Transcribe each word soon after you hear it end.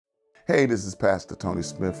Hey, this is Pastor Tony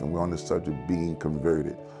Smith, and we're on the subject of being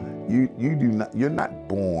converted. You're not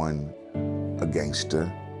born a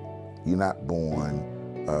gangster. You're not born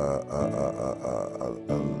a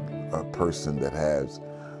person that has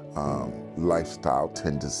lifestyle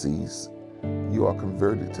tendencies. You are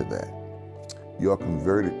converted to that. You are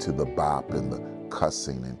converted to the bop and the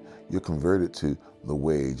cussing, and you're converted to the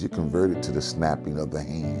ways. You're converted to the snapping of the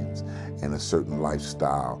hands and a certain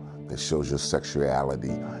lifestyle that shows your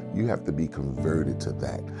sexuality. You have to be converted to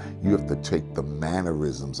that. You have to take the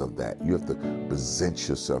mannerisms of that. You have to present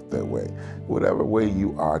yourself that way. Whatever way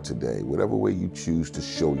you are today, whatever way you choose to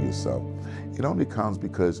show yourself, it only comes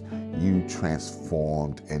because you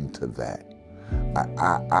transformed into that.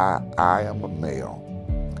 I am a male.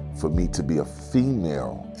 For me to be a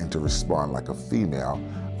female and to respond like a female,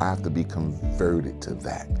 I have to be converted to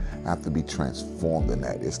that. I have to be transformed in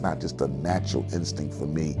that. It's not just a natural instinct for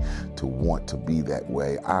me to want to be that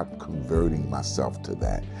way. I'm converting myself to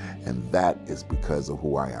that. And that is because of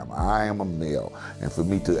who I am. I am a male. And for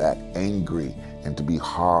me to act angry and to be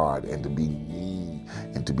hard and to be mean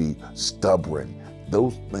and to be stubborn,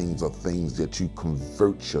 those things are things that you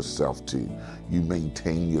convert yourself to. You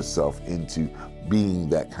maintain yourself into being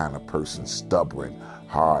that kind of person, stubborn,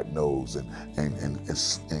 hard-nosed,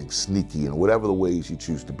 and sneaky, and whatever the ways you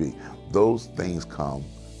choose to be. Those things come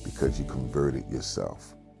because you converted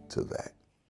yourself to that.